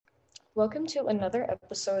Welcome to another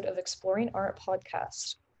episode of Exploring Art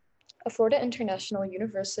Podcast, a Florida International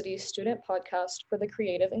University student podcast for the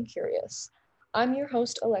creative and curious. I'm your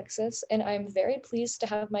host, Alexis, and I'm very pleased to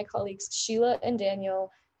have my colleagues Sheila and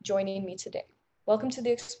Daniel joining me today. Welcome to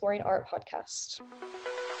the Exploring Art Podcast.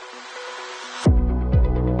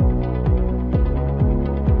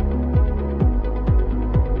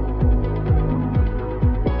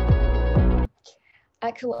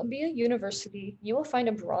 At Columbia University, you will find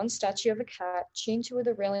a bronze statue of a cat chained to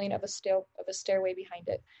the railing of a stairway behind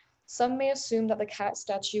it. Some may assume that the cat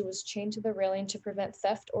statue was chained to the railing to prevent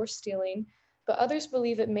theft or stealing, but others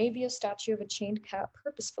believe it may be a statue of a chained cat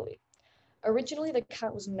purposefully. Originally, the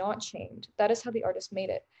cat was not chained. That is how the artist made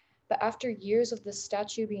it. But after years of this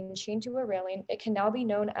statue being chained to a railing, it can now be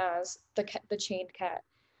known as the chained cat.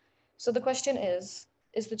 So the question is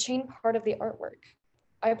the chain part of the artwork?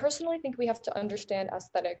 I personally think we have to understand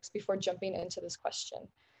aesthetics before jumping into this question.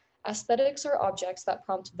 Aesthetics are objects that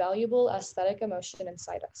prompt valuable aesthetic emotion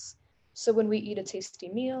inside us. So when we eat a tasty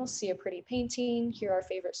meal, see a pretty painting, hear our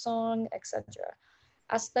favorite song, etc.,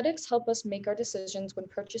 aesthetics help us make our decisions when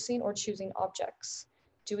purchasing or choosing objects.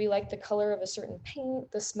 Do we like the color of a certain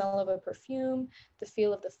paint, the smell of a perfume, the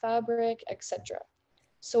feel of the fabric, etc.?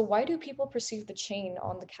 So why do people perceive the chain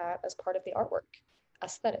on the cat as part of the artwork?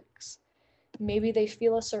 Aesthetics. Maybe they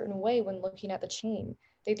feel a certain way when looking at the chain.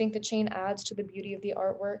 They think the chain adds to the beauty of the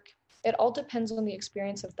artwork. It all depends on the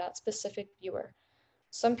experience of that specific viewer.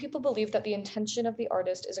 Some people believe that the intention of the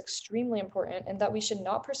artist is extremely important and that we should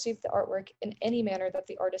not perceive the artwork in any manner that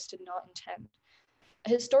the artist did not intend. A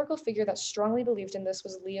historical figure that strongly believed in this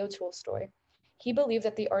was Leo Tolstoy. He believed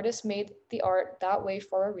that the artist made the art that way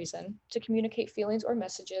for a reason, to communicate feelings or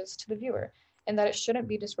messages to the viewer, and that it shouldn't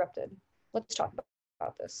be disrupted. Let's talk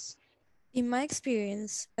about this. In my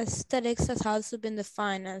experience, aesthetics has also been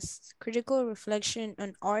defined as critical reflection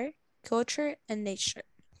on art, culture, and nature.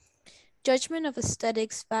 Judgment of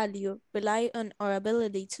aesthetics value rely on our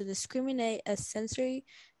ability to discriminate at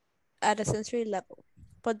a sensory level,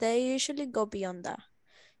 but they usually go beyond that.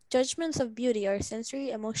 Judgments of beauty are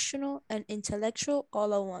sensory, emotional, and intellectual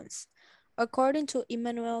all at once. According to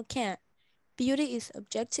Immanuel Kant, beauty is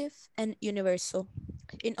objective and universal.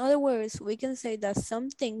 In other words, we can say that some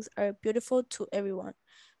things are beautiful to everyone,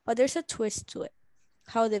 but there's a twist to it,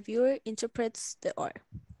 how the viewer interprets the art.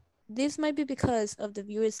 This might be because of the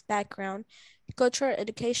viewer's background, cultural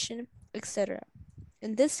education, etc.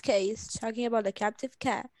 In this case, talking about the captive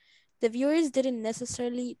cat, the viewers didn't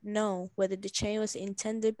necessarily know whether the chain was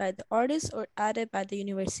intended by the artist or added by the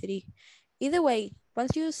university. Either way,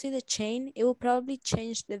 once you see the chain, it will probably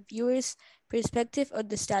change the viewer's perspective of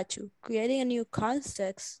the statue, creating a new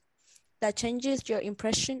context that changes your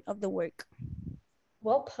impression of the work.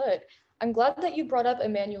 Well put. I'm glad that you brought up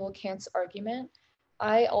Immanuel Kant's argument.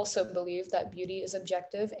 I also believe that beauty is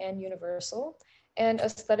objective and universal, and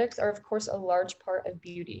aesthetics are, of course, a large part of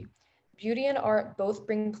beauty. Beauty and art both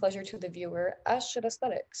bring pleasure to the viewer, as should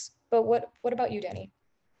aesthetics. But what about you, Danny?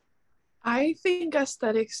 I think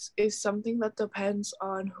aesthetics is something that depends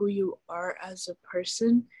on who you are as a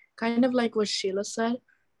person, kind of like what Sheila said.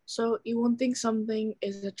 So you won't think something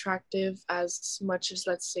is attractive as much as,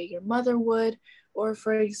 let's say, your mother would, or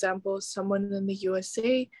for example, someone in the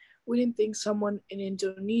USA wouldn't think someone in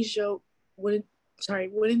Indonesia wouldn't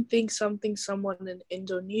wouldn't think something someone in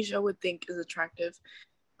Indonesia would think is attractive.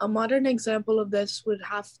 A modern example of this would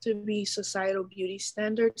have to be societal beauty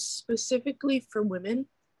standards, specifically for women.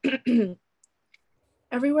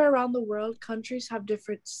 Everywhere around the world, countries have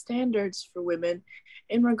different standards for women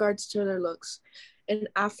in regards to their looks. In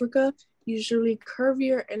Africa, usually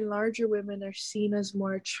curvier and larger women are seen as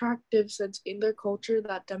more attractive since in their culture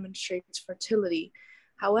that demonstrates fertility.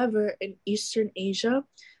 However, in Eastern Asia,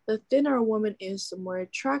 the thinner a woman is, the more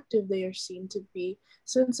attractive they are seen to be,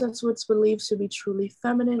 since that's what's believed to be truly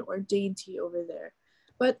feminine or dainty over there.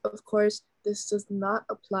 But of course, this does not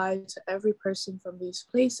apply to every person from these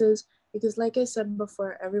places because, like I said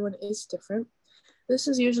before, everyone is different. This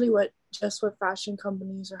is usually what fashion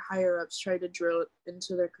companies or higher ups try to drill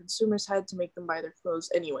into their consumers' head to make them buy their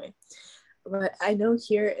clothes anyway. But I know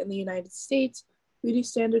here in the United States, beauty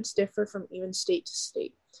standards differ from even state to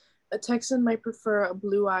state. A Texan might prefer a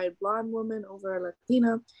blue-eyed blonde woman over a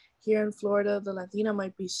Latina. Here in Florida, the Latina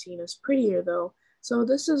might be seen as prettier though. So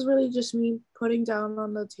this is really just me putting down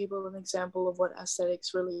on the table an example of what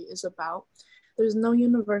aesthetics really is about. There's no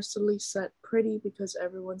universally set pretty because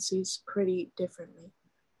everyone sees pretty differently.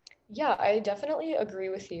 Yeah, I definitely agree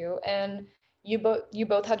with you, and you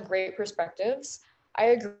both had great perspectives. I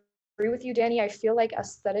agree with you, Danny. I feel like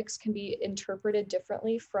aesthetics can be interpreted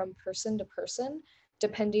differently from person to person.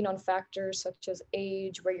 depending on factors such as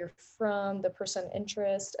age, where you're from, the person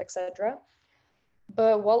interest, etc.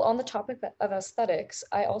 But while on the topic of aesthetics,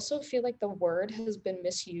 I also feel like the word has been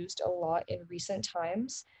misused a lot in recent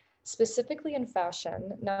times, specifically in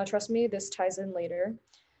fashion. Now, trust me, this ties in later.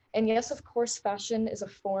 And yes, of course, fashion is a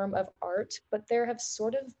form of art, but there have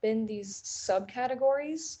sort of been these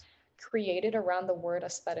subcategories created around the word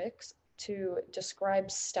aesthetics to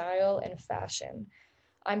describe style and fashion.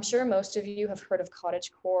 I'm sure most of you have heard of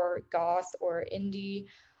cottagecore, goth, or indie.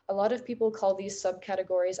 A lot of people call these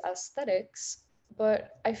subcategories aesthetics,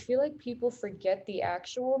 but I feel like people forget the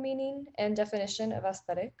actual meaning and definition of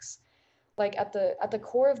aesthetics. Like at the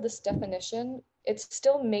core of this definition, it's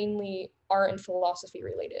still mainly art and philosophy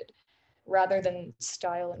related rather than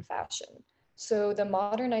style and fashion. So the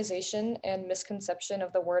modernization and misconception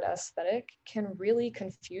of the word aesthetic can really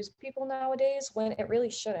confuse people nowadays when it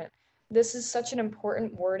really shouldn't. This is such an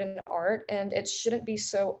important word in art and it shouldn't be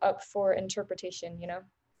so up for interpretation, you know?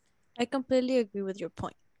 I completely agree with your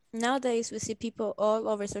point. Nowadays, we see people all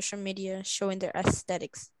over social media showing their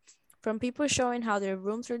aesthetics. From people showing how their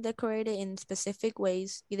rooms are decorated in specific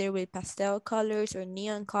ways, either with pastel colors or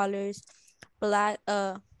neon colors, black,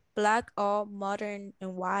 black all modern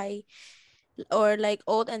and white, or like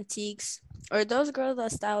old antiques, or those girls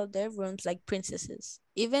that style their rooms like princesses.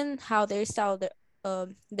 Even how they style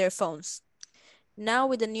their phones. Now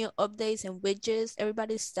with the new updates and widgets,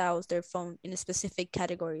 everybody styles their phone in specific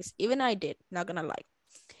categories. Even I did, not gonna lie.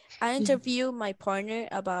 I interviewed my partner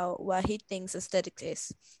about what he thinks aesthetic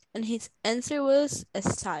is, and his answer was a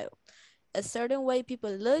style, a certain way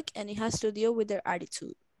people look, and it has to deal with their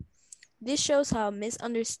attitude. This shows how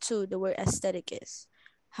misunderstood the word aesthetic is.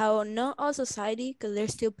 How not all society, because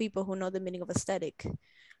there's still people who know the meaning of aesthetic,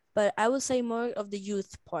 but I would say more of the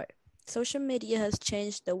youth part. Social media has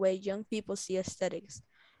changed the way young people see aesthetics.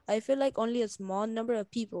 I feel like only a small number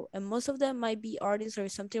of people, and most of them might be artists or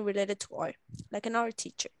something related to art, like an art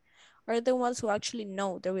teacher, are the ones who actually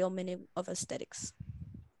know the real meaning of aesthetics.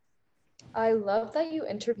 I love that you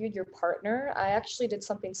interviewed your partner. I actually did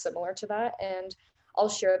something similar to that, and I'll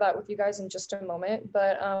share that with you guys in just a moment.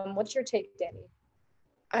 But what's your take, Danny?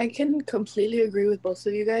 I can completely agree with both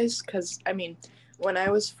of you guys because, when I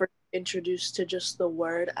was first introduced to just the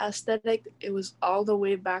word aesthetic, it was all the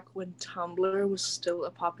way back when Tumblr was still a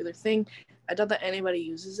popular thing. I doubt that anybody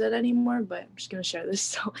uses it anymore, but I'm just going to share this.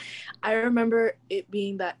 So I remember it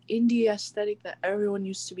being that indie aesthetic that everyone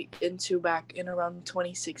used to be into back in around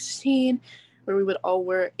 2016, where we would all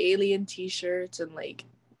wear alien t shirts and like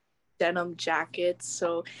denim jackets.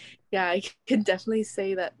 So, yeah, I can definitely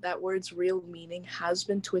say that that word's real meaning has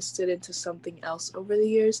been twisted into something else over the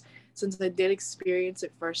years, since I did experience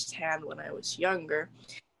it firsthand when I was younger.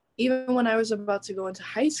 Even when I was about to go into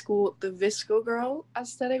high school, the Visco girl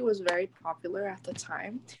aesthetic was very popular at the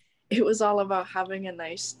time. It was all about having a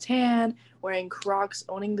nice tan, wearing Crocs,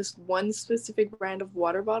 owning this one specific brand of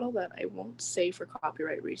water bottle that I won't say for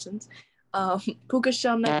copyright reasons, puka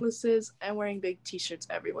shell necklaces, and wearing big t-shirts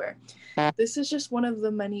everywhere. This is just one of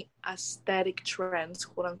the many aesthetic trends,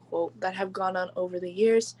 quote unquote, that have gone on over the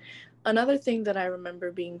years. Another thing that I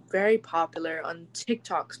remember being very popular on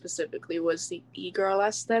TikTok specifically was the e-girl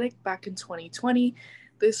aesthetic back in 2020.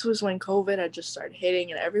 This was when COVID had just started hitting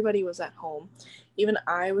and everybody was at home. Even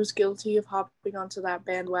I was guilty of hopping onto that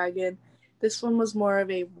bandwagon. This one was more of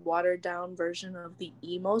a watered down version of the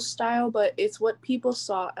emo style, but it's what people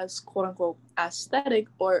saw as quote unquote aesthetic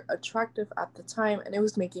or attractive at the time, and it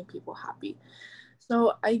was making people happy.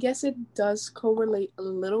 So I guess it does correlate a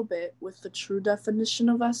little bit with the true definition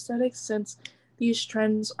of aesthetics, since these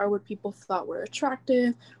trends are what people thought were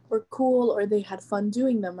attractive or cool, or they had fun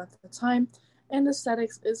doing them at the time. And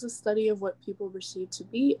aesthetics is a study of what people perceive to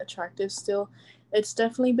be attractive still. It's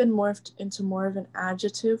definitely been morphed into more of an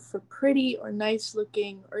adjective for pretty or nice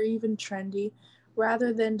looking or even trendy,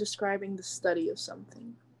 rather than describing the study of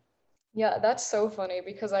something. Yeah, that's so funny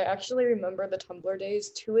because I actually remember the Tumblr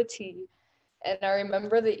days to a T. And I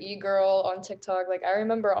remember the e-girl on TikTok. Like I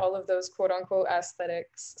remember all of those quote unquote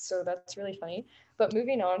aesthetics. So that's really funny. But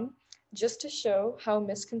moving on, just to show how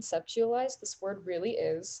misconceptualized this word really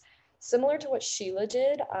is, similar to what Sheila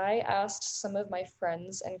did, I asked some of my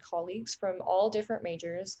friends and colleagues from all different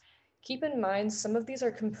majors. Keep in mind, some of these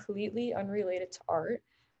are completely unrelated to art.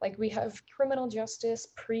 Like we have criminal justice,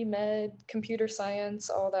 pre-med, computer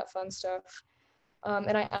science, all that fun stuff.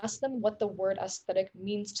 And I asked them what the word aesthetic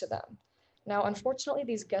means to them. Now, unfortunately,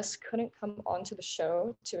 these guests couldn't come onto the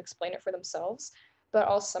show to explain it for themselves, but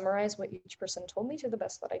I'll summarize what each person told me to the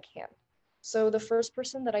best that I can. So, the first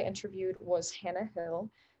person that I interviewed was Hannah Hill,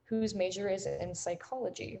 whose major is in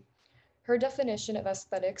psychology. Her definition of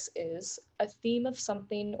aesthetics is a theme of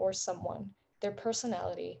something or someone, their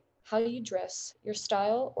personality, how you dress, your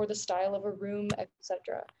style, or the style of a room,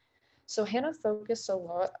 etc. So Hannah focused a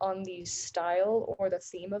lot on the style or the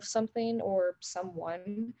theme of something or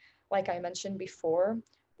someone, like I mentioned before,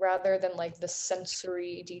 rather than like the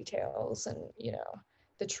sensory details and,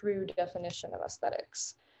 the true definition of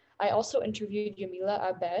aesthetics. I also interviewed Yamila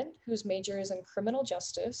Abed, whose major is in criminal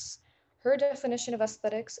justice. Her definition of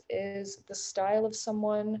aesthetics is the style of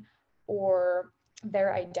someone or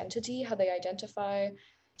their identity, how they identify.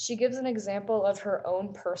 She gives an example of her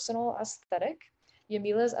own personal aesthetic.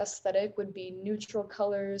 Yamila's aesthetic would be neutral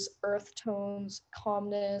colors, earth tones,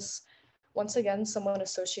 calmness. Once again, someone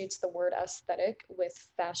associates the word aesthetic with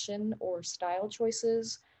fashion or style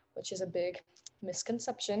choices, which is a big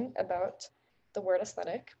misconception about the word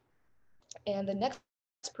aesthetic. And the next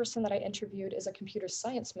person that I interviewed is a computer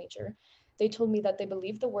science major. They told me that they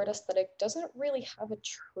believe the word aesthetic doesn't really have a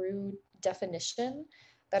true definition,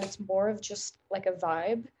 that it's more of just like a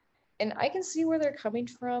vibe. And I can see where they're coming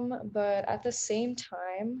from, but at the same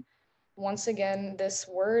time, once again, this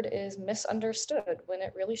word is misunderstood when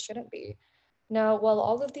it really shouldn't be. Now, while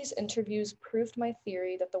all of these interviews proved my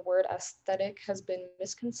theory that the word aesthetic has been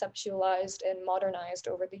misconceptualized and modernized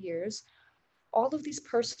over the years, all of these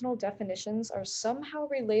personal definitions are somehow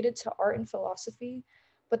related to art and philosophy,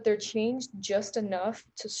 but they're changed just enough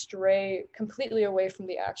to stray completely away from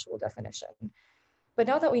the actual definition. But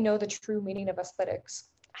now that we know the true meaning of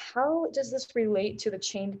aesthetics, how does this relate to the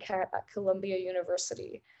chained cat at Columbia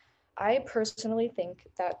University? I personally think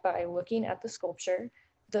that by looking at the sculpture,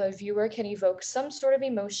 the viewer can evoke some sort of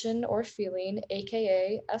emotion or feeling,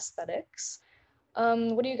 aka aesthetics.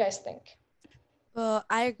 What do you guys think? Well,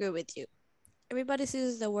 I agree with you. Everybody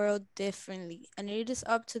sees the world differently, and it is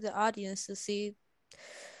up to the audience to see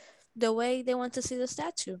the way they want to see the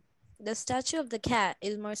statue. The statue of the cat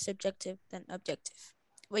is more subjective than objective.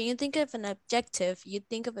 When you think of an objective, you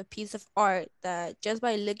think of a piece of art that just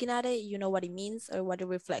by looking at it, you know what it means or what it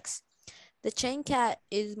reflects. The chain cat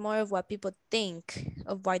is more of what people think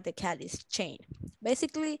of why the cat is chained.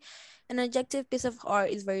 Basically, an objective piece of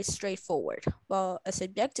art is very straightforward, while a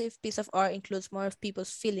subjective piece of art includes more of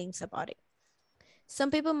people's feelings about it. Some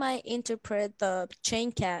people might interpret the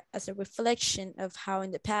chain cat as a reflection of how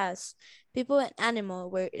in the past people and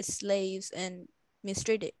animals were slaves and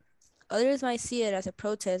mistreated. Others might see it as a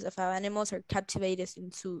protest of how animals are captivated in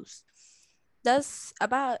zoos. That's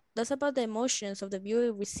about the emotions of the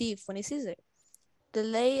viewer receive when he sees it. The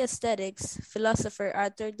lay aesthetics philosopher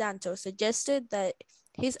Arthur Danto suggested that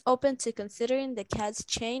he's open to considering the cat's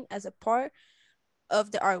chain as a part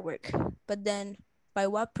of the artwork, but then by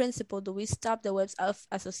what principle do we stop the webs of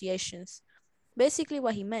associations? Basically,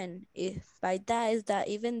 what he meant by that is that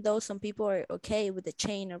even though some people are okay with the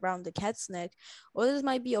chain around the cat's neck, others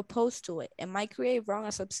might be opposed to it and might create wrong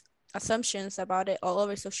assumptions about it all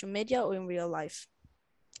over social media or in real life.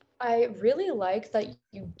 I really like that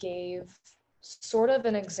you gave sort of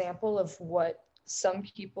an example of what some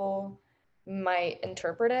people might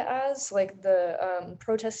interpret it as, like the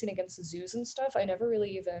protesting against the zoos and stuff. I never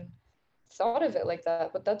really even thought of it like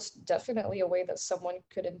that, but that's definitely a way that someone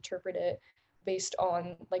could interpret it based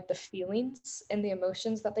on like the feelings and the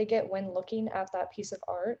emotions that they get when looking at that piece of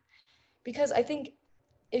art. Because I think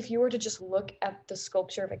if you were to just look at the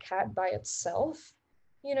sculpture of a cat by itself,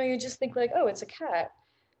 you just think like, oh, it's a cat.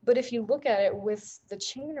 But if you look at it with the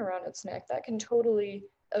chain around its neck, that can totally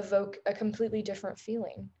evoke a completely different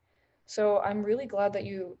feeling. So I'm really glad that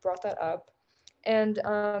you brought that up. And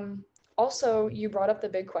also, you brought up the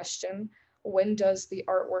big question, when does the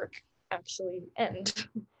artwork actually end?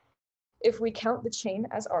 If we count the chain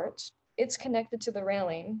as art, it's connected to the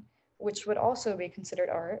railing, which would also be considered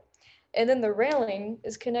art. And then the railing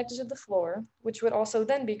is connected to the floor, which would also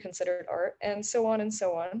then be considered art, and so on and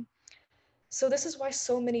so on. So this is why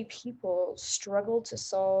so many people struggle to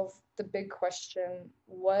solve the big question,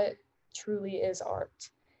 what truly is art?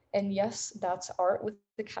 And yes, that's art with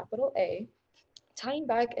the capital A. Tying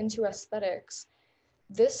back into aesthetics,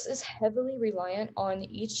 this is heavily reliant on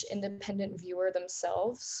each independent viewer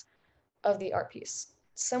themselves of the art piece.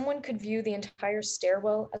 Someone could view the entire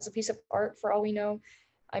stairwell as a piece of art for all we know.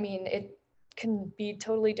 I mean, it can be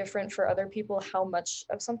totally different for other people how much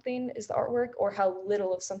of something is the artwork or how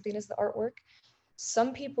little of something is the artwork.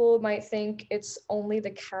 Some people might think it's only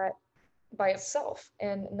the cat by itself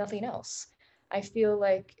and nothing else. I feel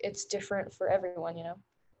like it's different for everyone.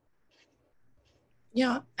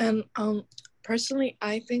 Yeah, and personally,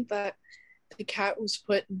 I think that the cat was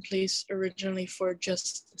put in place originally for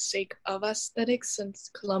just the sake of aesthetics, since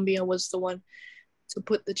Columbia was the one to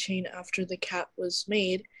put the chain after the cat was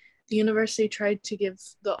made. The university tried to give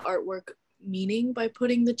the artwork meaning by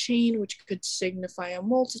putting the chain, which could signify a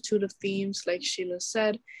multitude of themes, like Sheila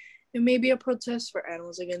said. It may be a protest for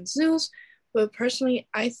animals against zoos, but personally,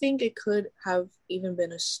 I think it could have even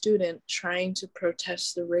been a student trying to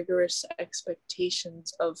protest the rigorous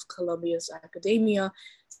expectations of Columbia's academia,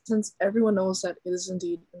 since everyone knows that it is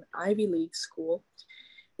indeed an Ivy League school.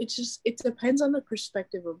 It depends on the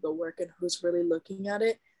perspective of the work and who's really looking at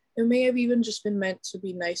it. It may have even just been meant to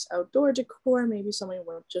be nice outdoor decor. Maybe someone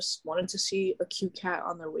just wanted to see a cute cat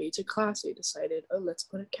on their way to class. They decided, oh, let's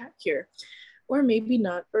put a cat here. Or maybe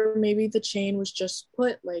not. Or maybe the chain was just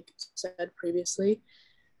put, like said previously,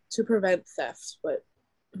 to prevent theft. But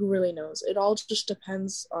who really knows? It all just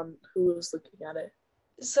depends on who is looking at it.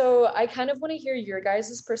 So I kind of want to hear your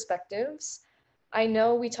guys' perspectives. I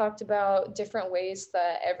know we talked about different ways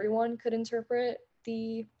that everyone could interpret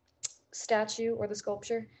the statue or the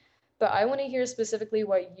sculpture, but I want to hear specifically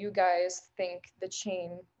what you guys think the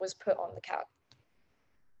chain was put on the cat.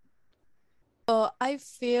 I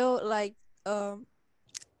feel like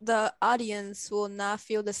the audience will not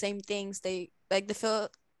feel the same things they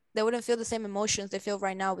wouldn't feel the same emotions they feel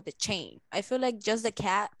right now with the chain. I feel like just the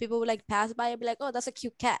cat, people would like pass by and be like, oh, that's a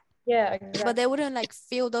cute cat. Yeah, exactly. But they wouldn't like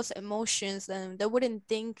feel those emotions, and they wouldn't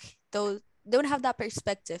think those, they wouldn't have that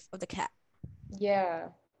perspective of the cat. Yeah.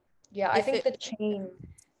 I If think it,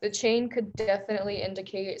 the chain could definitely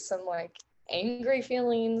indicate some like angry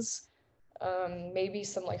feelings, maybe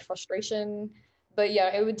some like frustration. But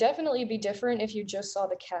yeah, it would definitely be different if you just saw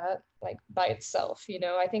the cat like by itself, you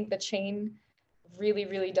know. I think the chain really,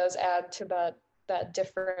 really does add to that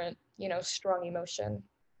different, strong emotion.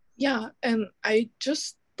 Yeah, and I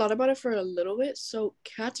just thought about it for a little bit. So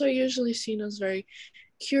cats are usually seen as very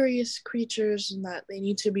curious creatures and that they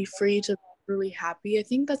need to be free to be really happy. I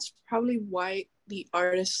think that's probably why the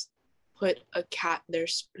artist put a cat there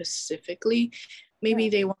specifically. Maybe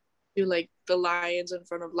they want to do like the lions in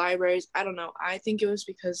front of libraries. I don't know. I think it was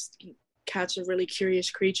because cats are really curious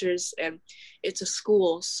creatures and it's a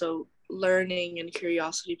school, so learning and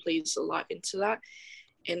curiosity plays a lot into that.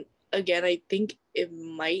 And again, I think it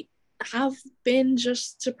might have been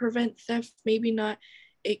just to prevent theft, maybe not.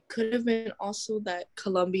 It could have been also that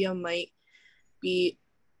Columbia might be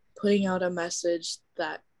putting out a message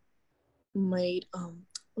that might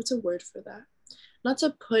what's a word for that? Not to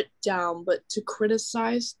put down, but to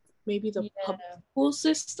criticize maybe the public school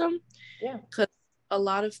system. Yeah. Because a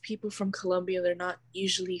lot of people from Columbia, they're not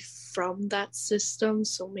usually from that system.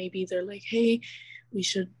 So maybe they're like, hey, we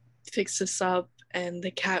should fix this up. And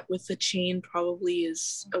the cat with the chain probably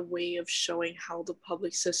is a way of showing how the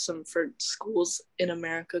public system for schools in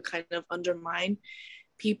America kind of undermine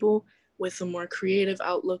people with a more creative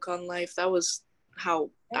outlook on life. That was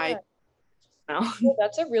how I know. Well,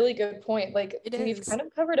 that's a really good point. Like we've is. kind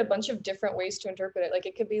of covered a bunch of different ways to interpret it. Like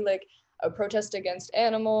it could be like a protest against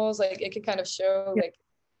animals. Like it could kind of show like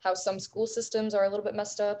how some school systems are a little bit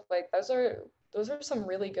messed up. Like those are some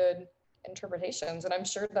really good interpretations. And I'm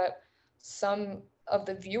sure that some of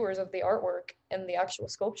the viewers of the artwork and the actual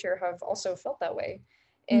sculpture have also felt that way.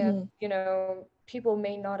 And, people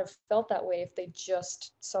may not have felt that way if they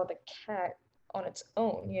just saw the cat on its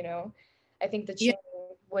own, I think the chain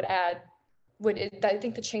would add, I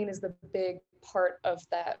think the chain is the big part of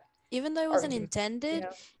that. Even though it wasn't intended,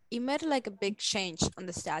 it made like a big change on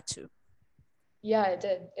the statue. Yeah, it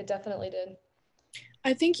did. It definitely did.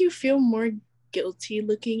 I think you feel more guilty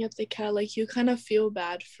looking at the cat. Like you kind of feel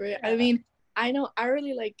bad for it. I mean, I know I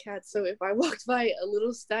really like cats, so if I walked by a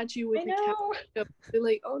little statue with a cat, I'd be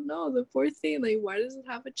like, oh no, the poor thing, like why does it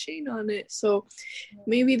have a chain on it? So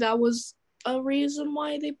maybe that was a reason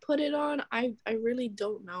why they put it on. I really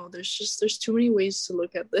don't know. There's too many ways to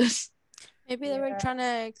look at this. Maybe they were trying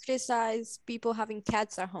to criticize people having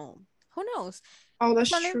cats at home. Who knows? Oh, that's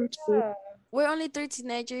true too. We're only 3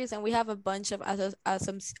 teenagers and we have a bunch of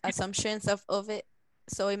assumptions of it.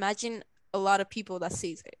 So imagine a lot of people that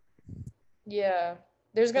sees it. Yeah,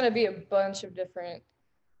 there's gonna be a bunch of different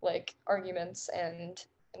like arguments and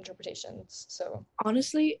interpretations. So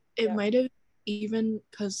honestly, it might have even,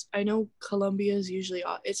 because I know Columbia is usually,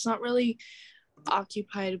 it's not really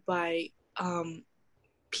occupied by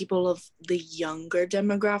people of the younger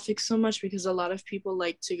demographic so much, because a lot of people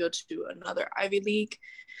like to go to another Ivy League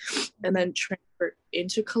and then transfer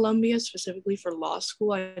into Columbia specifically for law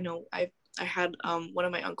school. I know I had one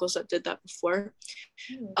of my uncles that did that before.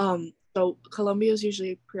 So Columbia is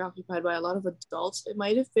usually preoccupied by a lot of adults. It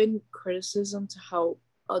might have been criticism to how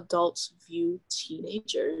adults view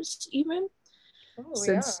teenagers even,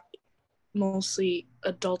 since mostly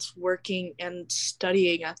adults working and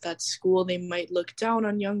studying at that school, they might look down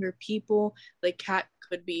on younger people. Like cat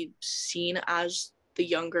could be seen as the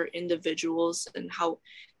younger individuals and how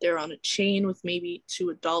they're on a chain with maybe two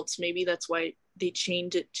adults. Maybe that's why they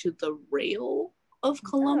chained it to the rail of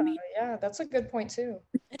Columbia. Yeah, that's a good point too.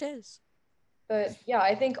 It is. But yeah,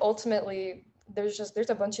 I think ultimately there's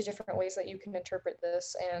a bunch of different ways that you can interpret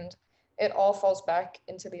this, and it all falls back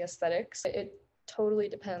into the aesthetics. It totally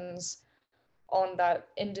depends on that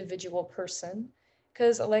individual person.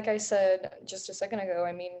 Because, like I said just a second ago,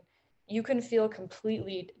 I mean, you can feel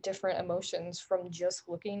completely different emotions from just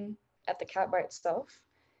looking at the cat by itself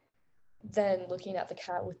than looking at the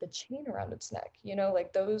cat with the chain around its neck. You know,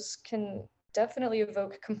 like those can definitely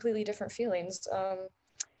evoke completely different feelings.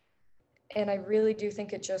 And I really do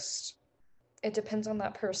think it depends on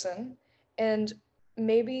that person. And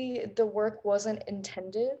maybe the work wasn't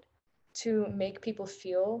intended to make people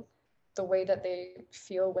feel the way that they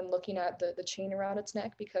feel when looking at the chain around its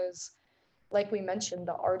neck, because like we mentioned,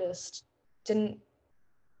 the artist didn't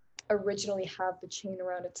originally have the chain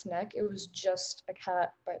around its neck. It was just a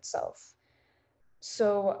cat by itself.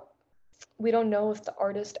 So we don't know if the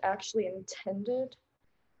artist actually intended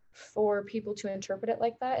for people to interpret it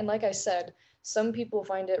like that. And like I said, some people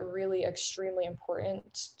find it really extremely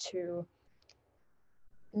important to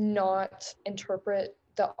not interpret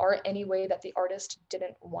the art any way that the artist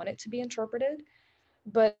didn't want it to be interpreted.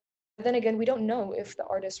 But then again, we don't know if the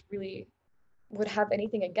artist really would have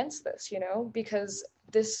anything against this, you know, because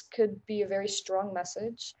this could be a very strong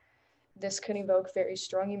message. This could evoke very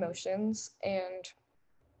strong emotions. And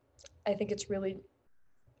I think it's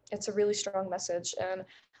a really strong message. And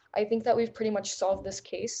I think that we've pretty much solved this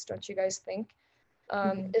case, don't you guys think?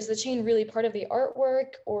 Is the chain really part of the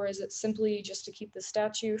artwork, or is it simply just to keep the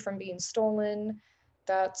statue from being stolen?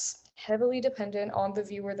 That's heavily dependent on the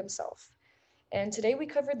viewer themselves. And today we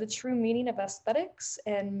covered the true meaning of aesthetics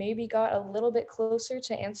and maybe got a little bit closer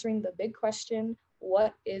to answering the big question,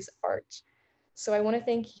 what is art? So I want to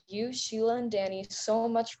thank you, Sheila and Danny, so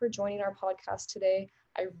much for joining our podcast today.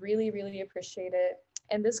 I really, really appreciate it.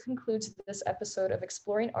 And this concludes this episode of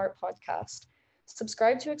Exploring Art Podcast.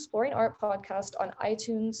 Subscribe to Exploring Art Podcast on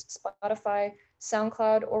iTunes, Spotify,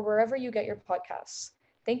 SoundCloud, or wherever you get your podcasts.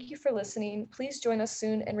 Thank you for listening. Please join us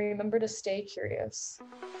soon and remember to stay curious.